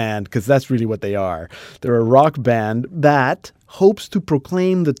rock band, because that's really what they are. They're a rock band that hopes to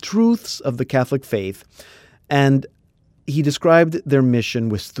proclaim the truths of the Catholic faith, and he described their mission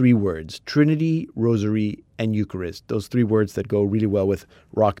with 3 words: Trinity, Rosary, and Eucharist. Those 3 words that go really well with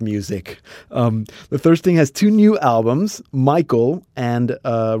rock music. The Thirsting has 2 new albums, Michael and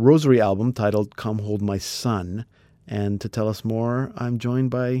a Rosary album titled Come Hold My Son. And to tell us more, I'm joined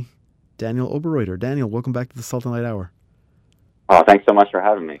by Daniel Oberreuter. Daniel, welcome back to the Salt and Light Hour. Oh, thanks so much for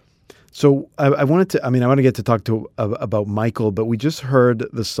having me. So I want to get to talk about Michael, but we just heard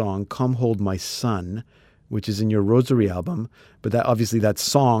the song Come Hold My Son, which is in your Rosary album. But that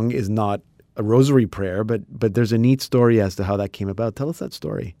song is not a Rosary prayer, but there's a neat story as to how that came about. Tell us that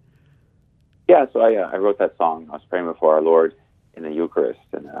story. Yeah, so I wrote that song. I was praying before our Lord in the Eucharist,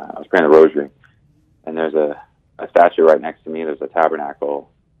 and I was praying the Rosary. And there's a statue right next to me. There's a tabernacle,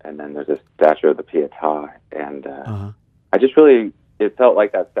 and then there's a statue of the Pietà. And I just really, it felt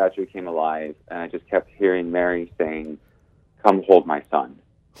like that statue came alive, and I just kept hearing Mary saying, "Come hold my son."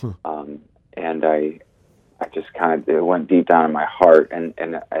 And I I just it went deep down in my heart. And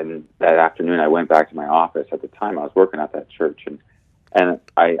that afternoon, I went back to my office. At the time, I was working at that church, and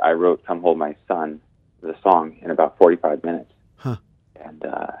I wrote "Come Hold My Son," the song, in about 45 minutes. Huh. And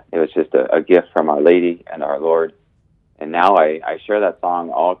it was just a gift from Our Lady and our Lord. And now I share that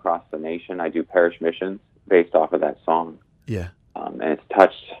song all across the nation. I do parish missions based off of that song. Yeah. And it's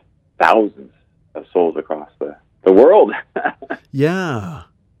touched thousands of souls across the world. Yeah.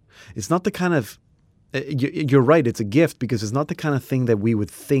 It's not the kind of, you're right, it's a gift because it's not the kind of thing that we would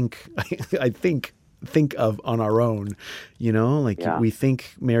think, I think of on our own. You know, like we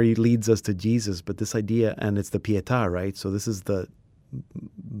think Mary leads us to Jesus, but this idea, and it's the Pietà, right? So this is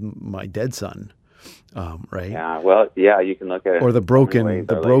my dead son. Right? Yeah, well, you can look at it. Or the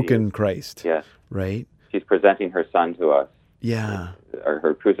broken Christ. Yes. Right? She's presenting her son to us. Yeah.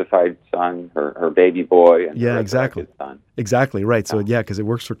 Her crucified son, her baby boy, and her exactly. son. Exactly, right. So, because it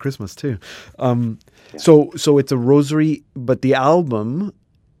works for Christmas, too. So it's a rosary, but the album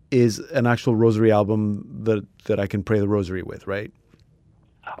is an actual rosary album that I can pray the rosary with, right?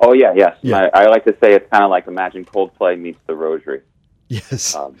 Oh, yes. Yeah. I like to say it's kind of like Imagine Coldplay meets the rosary.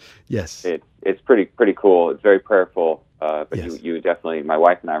 Yes. Yes. It's pretty cool. It's very prayerful. But yes. you definitely, my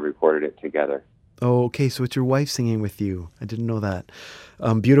wife and I recorded it together. Oh, okay. So it's your wife singing with you. I didn't know that.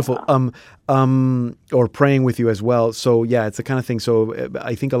 Beautiful. Or praying with you as well. So it's the kind of thing. So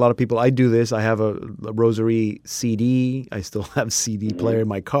I think a lot of people, I do this. I have a rosary CD. I still have CD player in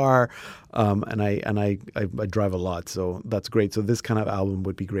my car. And I drive a lot. So that's great. So this kind of album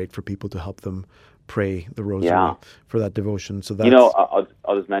would be great for people to help them pray the rosary for that devotion. So that's, I'll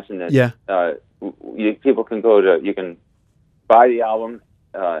just mention this. Yeah. People can you can buy the album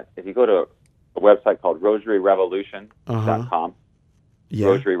if you go to a website called rosaryrevolution.com. Yeah.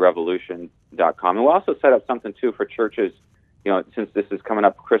 rosaryrevolution.com. And we'll also set up something too for churches. You know, since this is coming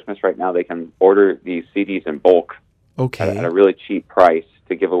up Christmas right now, they can order these CDs in bulk. Okay. At a really cheap price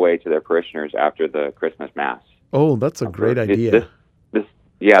to give away to their parishioners after the Christmas Mass. Oh, that's a great idea. This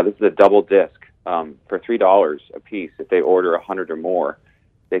is a double disc. For $3 a piece, if they order 100 or more,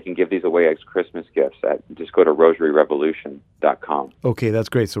 they can give these away as Christmas gifts. Just go to rosaryrevolution.com. Okay, that's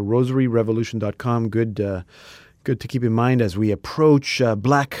great. So rosaryrevolution.com. Good to keep in mind as we approach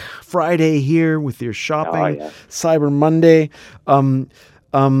Black Friday here with your shopping. Cyber Monday.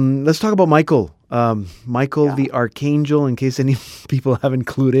 Let's talk about Michael. Michael the Archangel, in case any people haven't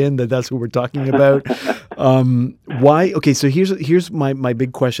clued in that's who we're talking about. Why? Okay, so here's my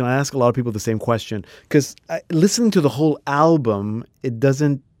big question. I ask a lot of people the same question because listening to the whole album, it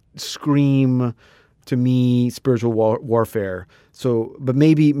doesn't scream to me spiritual warfare. So, but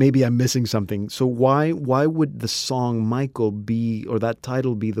maybe I'm missing something. So why would the song Michael be, or that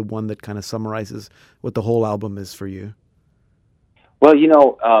title be, the one that kind of summarizes what the whole album is for you? Well,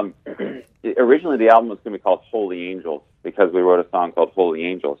 originally the album was going to be called Holy Angels because we wrote a song called Holy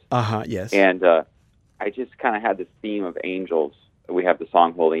Angels. Yes. And I just kind of had this theme of angels. We have the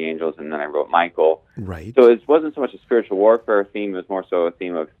song Holy Angels, and then I wrote Michael. Right. So it wasn't so much a spiritual warfare theme. It was more so a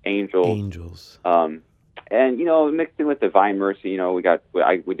theme of angels. Angels. And, mixed in with Divine Mercy, we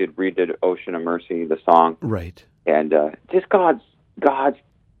did Ocean of Mercy, the song. Right. And just God's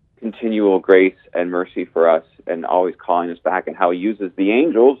continual grace and mercy for us and always calling us back, and how he uses the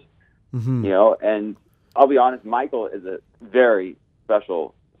angels, and I'll be honest, Michael is a very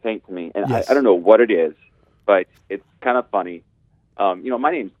special saint to me. And yes. I don't know what it is, but it's kind of funny.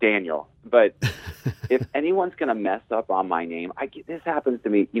 My name's Daniel, but if anyone's going to mess up on my name, this happens to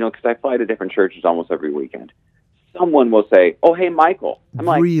me, because I fly to different churches almost every weekend. Someone will say, "Oh, hey, Michael." I'm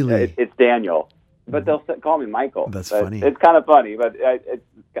like, really? It's Daniel. But they'll call me Michael. That's funny. It's kind of funny, but I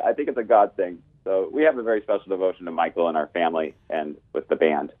think it's a God thing. So we have a very special devotion to Michael in our family and with the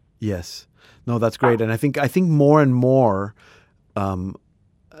band. Yes. No, that's great. And I think more and more, and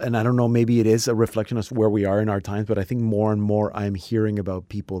I don't know, maybe it is a reflection of where we are in our times, but I think more and more I'm hearing about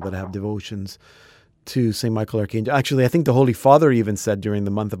people that have devotions to St. Michael Archangel. Actually, I think the Holy Father even said during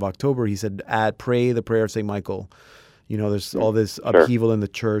the month of October, he said, pray the prayer of St. Michael. There's all this upheaval in the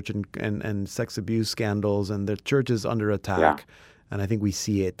church and sex abuse scandals, and the church is under attack. And I think we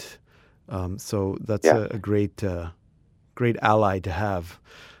see it. So that's a great ally to have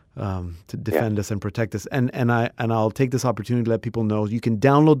to defend us and protect us. And I'll take this opportunity to let people know you can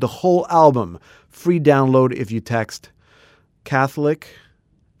download the whole album, free download, if you text Catholic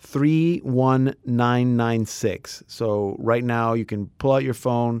 31996. So right now you can pull out your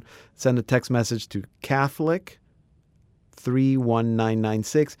phone, send a text message to Catholic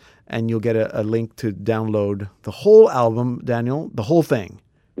 31996, and you'll get a link to download the whole album, Daniel, the whole thing.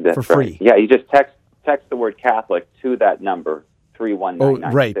 That's for free. Right. Yeah, you just text the word Catholic to that number, 31996. Oh,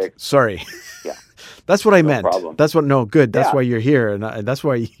 right. Sorry. Yeah. That's what I meant. Problem. That's what. No, good. That's why you're here, and that's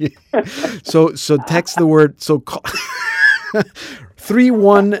why. So text the word. So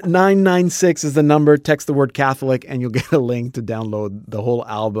 31996 is the number. Text the word Catholic, and you'll get a link to download the whole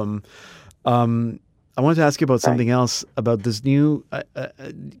album. I wanted to ask you about something else, about this new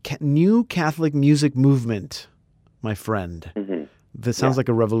Catholic music movement, my friend. Mm-hmm. This sounds like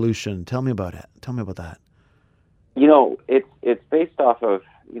a revolution. Tell me about it. Tell me about that. You know, it's based off of,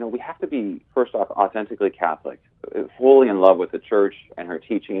 we have to be, first off, authentically Catholic, fully in love with the Church and her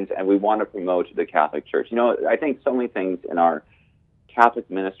teachings, and we want to promote the Catholic Church. I think so many things in our Catholic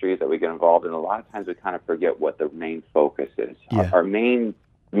ministries that we get involved in, a lot of times we kind of forget what the main focus is. Yeah.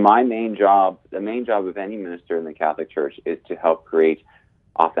 My main job, the main job of any minister in the Catholic Church is to help create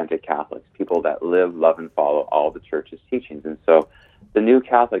authentic Catholics, people that live, love, and follow all the Church's teachings. And so the new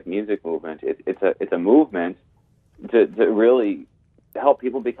Catholic music movement, it's a movement to really help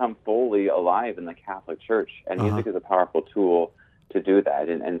people become fully alive in the Catholic Church. And music is a powerful tool to do that.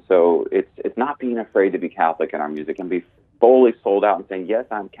 And so it's not being afraid to be Catholic in our music and be fully sold out and saying, yes,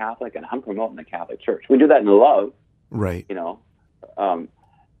 I'm Catholic and I'm promoting the Catholic Church. We do that in love. Right.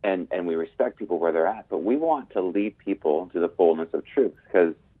 And we respect people where they're at, but we want to lead people to the fullness of truth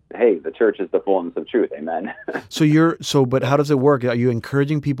because, hey, the Church is the fullness of truth. Amen. But how does it work? Are you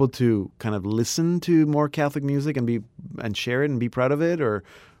encouraging people to kind of listen to more Catholic music and share it and be proud of it, or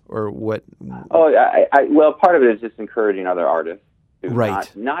what? Oh, well, part of it is just encouraging other artists to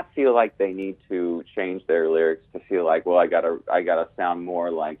right. not feel like they need to change their lyrics to feel like, well, I gotta sound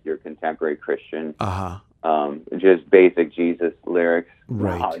more like your contemporary Christian. Just basic Jesus lyrics.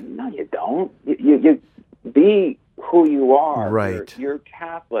 Right. No, you don't. You be who you are. Right. You're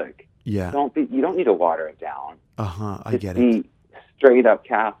Catholic. Yeah. You don't need to water it down. I get it. Be straight up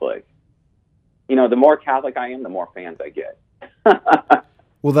Catholic. The more Catholic I am, the more fans I get.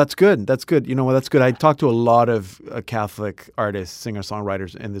 Well, that's good. That's good. That's good. I talk to a lot of Catholic artists,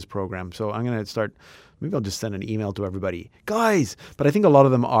 singer-songwriters in this program. So I'm going to start, maybe I'll just send an email to everybody. Guys! But I think a lot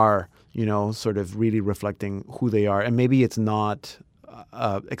of them are, sort of really reflecting who they are. And maybe it's not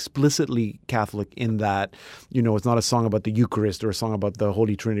explicitly Catholic in that, it's not a song about the Eucharist or a song about the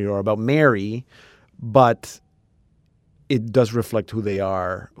Holy Trinity or about Mary, but it does reflect who they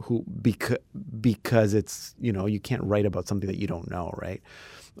are, because it's, you can't write about something that you don't know, right?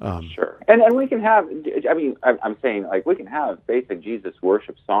 Sure. And we can have, I'm saying, like, we can have basic Jesus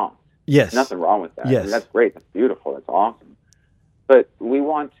worship songs. Yes. Nothing wrong with that. Yes. That's great. That's beautiful. That's awesome. But we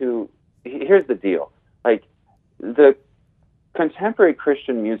want to, here's the deal. Like, the contemporary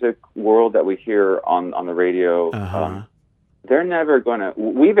Christian music world that we hear on the radio, they're never going to,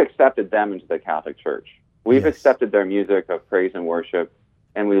 we've accepted them into the Catholic Church. We've accepted their music of praise and worship,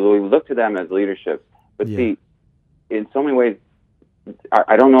 and we look to them as leadership. But see, in so many ways,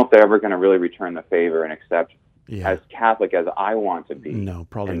 I don't know if they're ever going to really return the favor and accept as Catholic as I want to be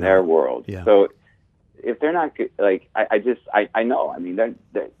probably in not. their world. Yeah. So if they're not, like, I know. I mean, I'm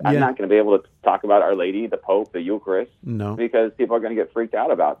not going to be able to talk about Our Lady, the Pope, the Eucharist, because people are going to get freaked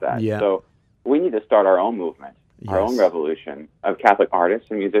out about that. Yeah. So we need to start our own movement, our own revolution of Catholic artists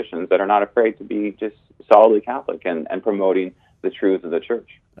and musicians that are not afraid to be just solidly Catholic and promoting the truths of the Church.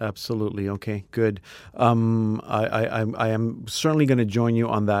 Absolutely. Okay, good. I am certainly going to join you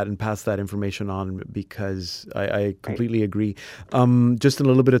on that and pass that information on, because I completely agree. Just in a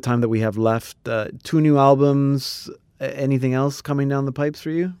little bit of time that we have left, 2 new albums. Anything else coming down the pipes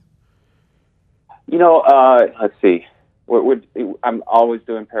for you? Let's see. I'm always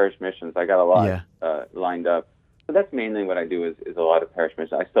doing parish missions. I got a lot lined up. But that's mainly what I do is a lot of parish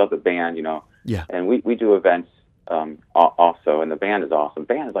missions. I still have the band, and we do events also, and the band is awesome.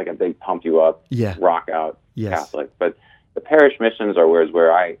 Band is like a big pump you up, rock out Catholic. But the parish missions are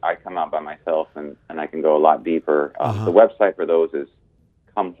where I come out by myself and I can go a lot deeper. The website for those is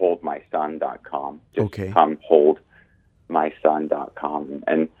comeholdmyson.com. Just comeholdmyson.com.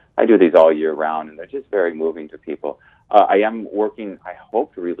 And I do these all year round, and they're just very moving to people. I am working, I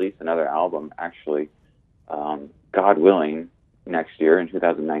hope to release another album, actually, God willing, next year in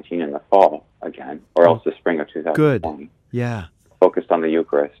 2019 in the fall again, or else the spring of 2020. Good. Yeah. Focused on the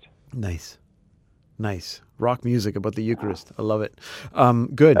Eucharist. Nice. Rock music about the Eucharist. I love it.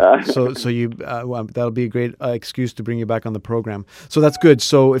 Good. So you that'll be a great excuse to bring you back on the program. So that's good.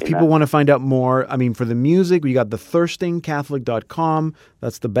 So if people want to find out more, for the music, we got theThirstingCatholic.com.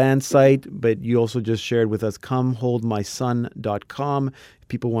 That's the band site, but you also just shared with us comeholdmyson.com. If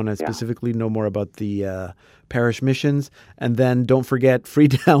people want to specifically know more about the parish missions. And then don't forget, free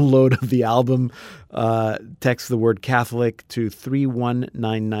download of the album. Text the word Catholic to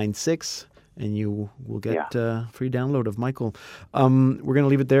 31996. and you will get free download of Michael. We're going to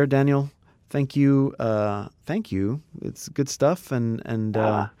leave it there, Daniel. Thank you. It's good stuff, and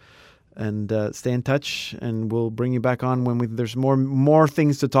stay in touch, and we'll bring you back on when there's more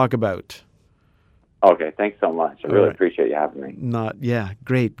things to talk about. Okay, thanks so much. I really appreciate you having me.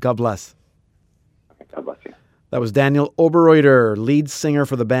 Great. God bless. Okay, God bless you. That was Daniel Oberreuter, lead singer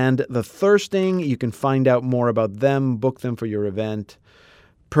for the band The Thirsting. You can find out more about them, book them for your event,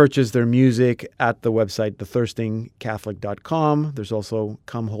 purchase their music at the website thethirstingcatholic.com. There's also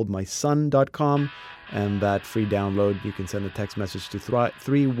comeholdmyson.com, and that free download, you can send a text message to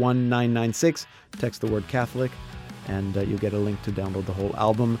 31996, text the word Catholic, and you'll get a link to download the whole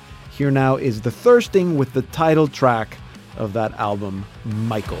album. Here now is The Thirsting with the title track of that album,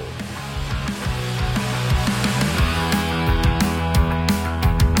 Michael.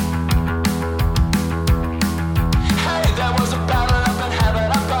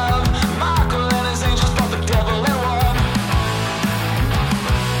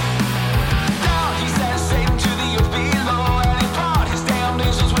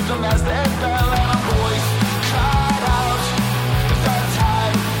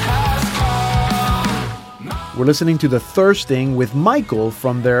 We're listening to The Thirsting with Michael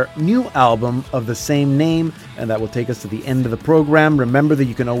from their new album of the same name, and that will take us to the end of the program. Remember that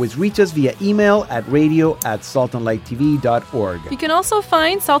you can always reach us via email at radio@saltandlighttv.org. You can also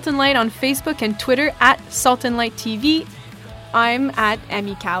find Salt and Light on Facebook and Twitter at Salt and Light TV. I'm at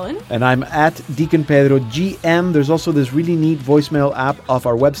Emmy Callan. And I'm at Deacon Pedro GM. There's also this really neat voicemail app off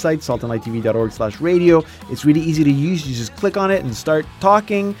our website, saltandlighttv.org/radio. It's really easy to use. You just click on it and start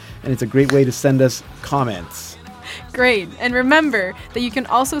talking, and it's a great way to send us comments. Great. And remember that you can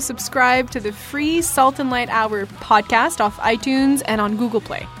also subscribe to the free Salt and Light Hour podcast off iTunes and on Google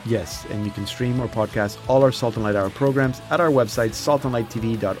Play. Yes, and you can stream or podcast all our Salt and Light Hour programs at our website,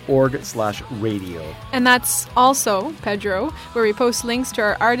 saltandlighttv.org/radio. And that's also, Pedro, where we post links to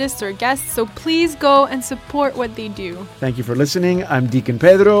our artists or guests, so please go and support what they do. Thank you for listening. I'm Deacon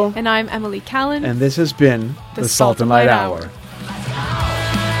Pedro. And I'm Emily Callan. And this has been the Salt and Light Hour.